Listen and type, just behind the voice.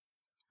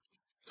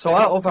So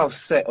out of our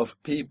set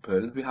of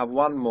people, we have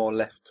one more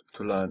left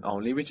to learn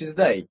only, which is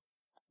they.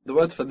 The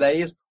word for they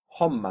is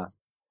homma.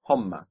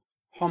 Homma.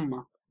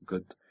 Homma.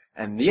 Good.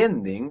 And the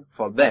ending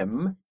for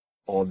them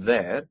or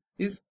their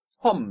is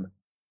hom.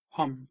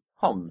 Hom.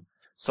 Hom.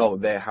 So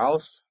their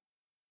house,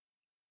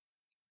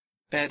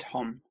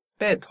 Bedhom.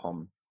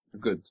 bedhom.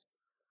 Good.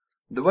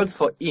 The word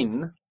for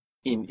in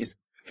is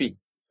fi.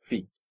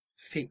 Fi.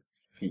 Fi.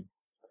 Fi.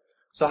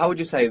 So how would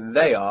you say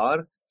they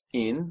are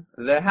in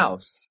their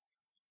house?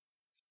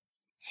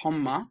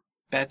 Homma.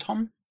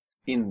 Bedhom.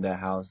 In their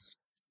house.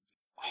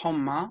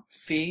 Homma.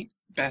 Fi.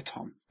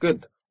 Bedhom.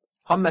 Good.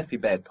 Homma fi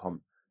bedhom.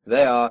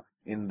 They are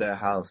in their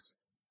house.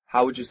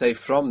 How would you say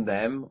from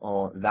them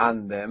or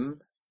than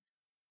them?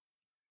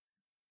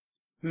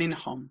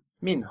 Minhom.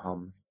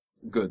 Minhom.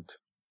 Good.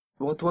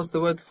 What was the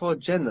word for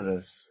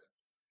generous?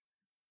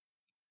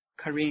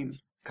 Karim.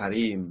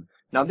 Karim.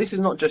 Now this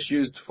is not just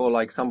used for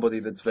like somebody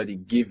that's very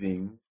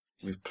giving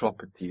with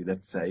property,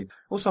 let's say. It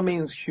also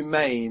means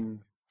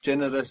humane,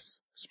 generous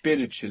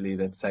spiritually,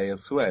 let's say,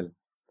 as well.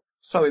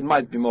 So it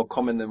might be more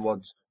common than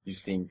what you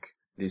think,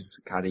 this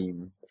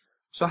Karim.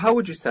 So how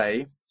would you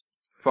say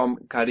from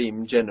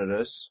Karim,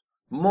 generous,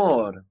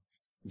 more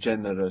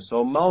generous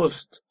or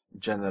most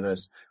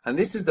generous? And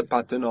this is the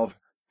pattern of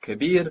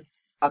Kabir,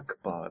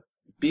 Akbar,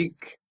 big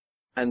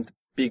and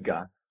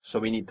bigger. So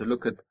we need to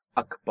look at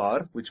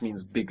Akbar, which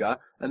means bigger,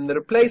 and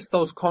replace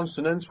those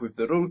consonants with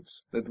the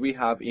roots that we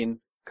have in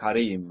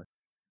Karim.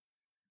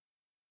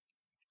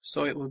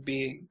 So it would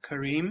be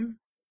Karim,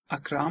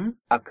 Akram.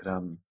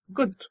 Akram.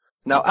 Good.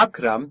 Now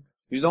Akram,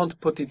 you don't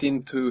put it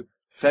into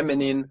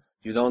feminine,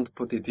 you don't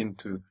put it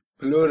into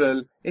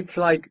plural. It's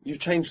like you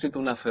changed it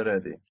enough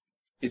already.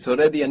 It's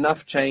already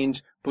enough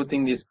change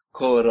putting this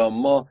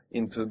koromo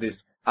into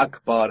this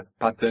Akbar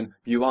pattern.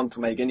 You want to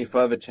make any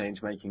further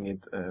change, making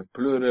it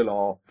plural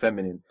or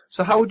feminine.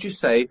 So how would you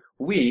say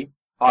we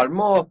are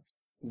more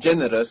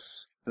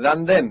generous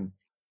than them?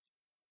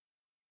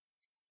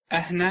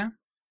 Ehna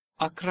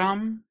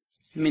Akram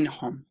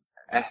minhum.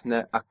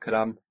 Ehna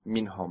akram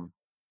minhum.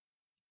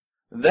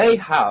 They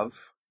have,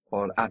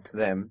 or at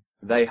them,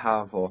 they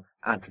have, or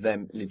at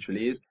them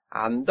literally is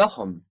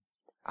andahum.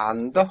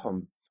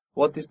 Andahum.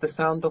 What is the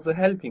sound of the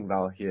helping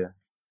vowel here?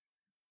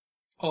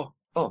 Oh.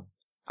 Oh,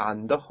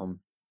 andahum.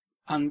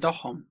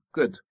 Andahom.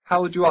 Good.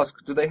 How would you ask?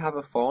 Do they have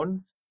a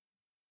phone?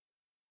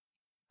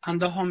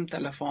 Andahom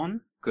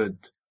telephone.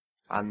 Good.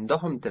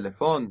 Andahum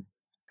telephone.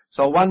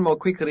 So one more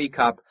quick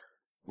recap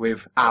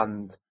with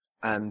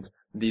and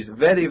these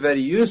very,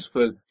 very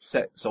useful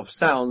sets of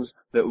sounds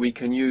that we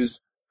can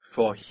use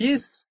for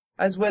his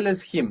as well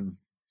as him.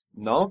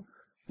 No?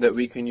 That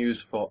we can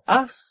use for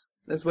us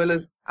as well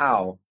as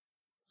our.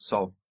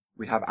 So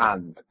we have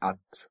and,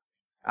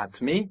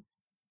 at me,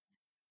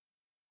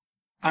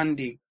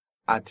 Andi.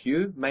 at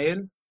you,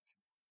 male,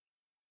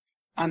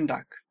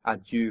 Andak.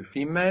 at you,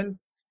 female.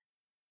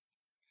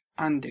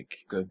 Andik.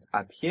 Good.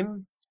 At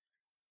him,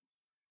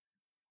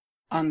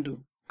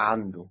 Andu.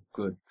 andu.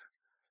 Good.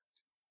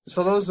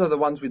 So those are the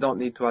ones we don't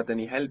need to add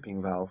any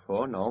helping vowel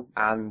for, no?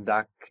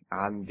 Andak,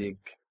 andik,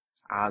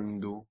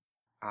 andu,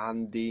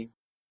 andi.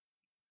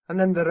 And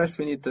then the rest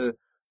we need to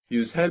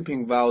use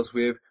helping vowels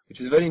with,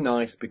 which is very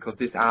nice because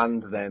this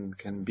and then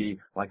can be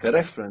like a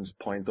reference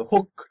point, a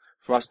hook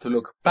for us to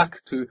look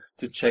back to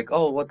check,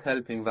 oh, what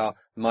helping vowel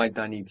might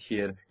I need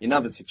here in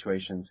other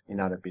situations in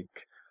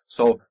Arabic.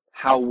 So,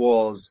 how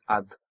was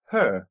at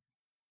her?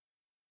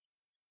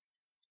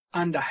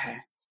 Andahe.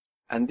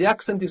 And the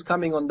accent is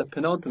coming on the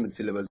penultimate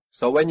syllable.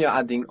 So when you're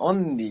adding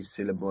on these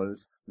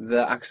syllables,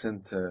 the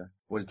accent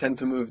will tend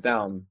to move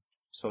down.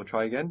 So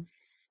try again.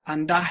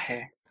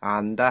 Andahe.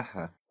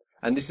 Andaha.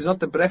 And this is not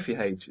the breathy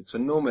H, it's a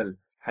normal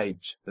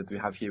H that we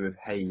have here with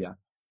heya.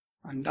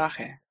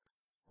 Andahe.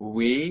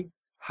 We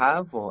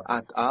have, or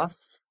at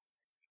us.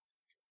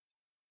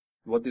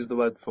 What is the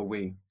word for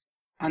we?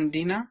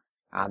 Andina.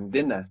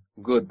 Andina.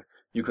 Good.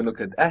 You can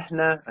look at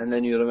ehna and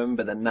then you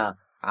remember the na.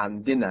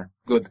 Andina.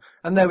 Good.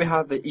 And there we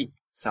have the I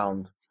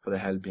sound for the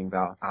helping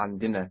vowel.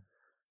 Andina.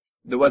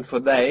 The word for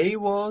they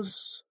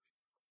was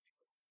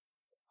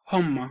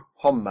Homma.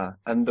 homma.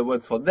 And the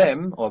word for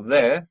them, or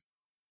their,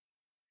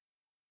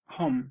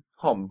 Hom.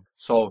 hom.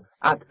 So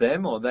at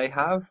them, or they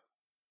have,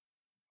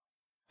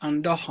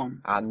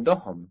 Andahom.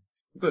 andohom.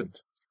 Good.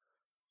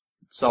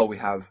 So we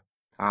have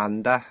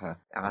andaha,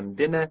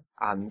 andina,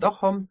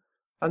 andohom.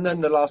 And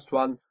then the last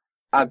one,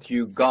 at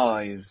you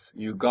guys.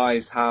 You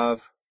guys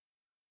have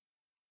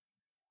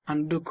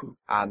Anduku.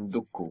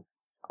 anduku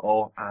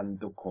or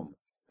andukum.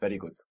 Very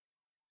good.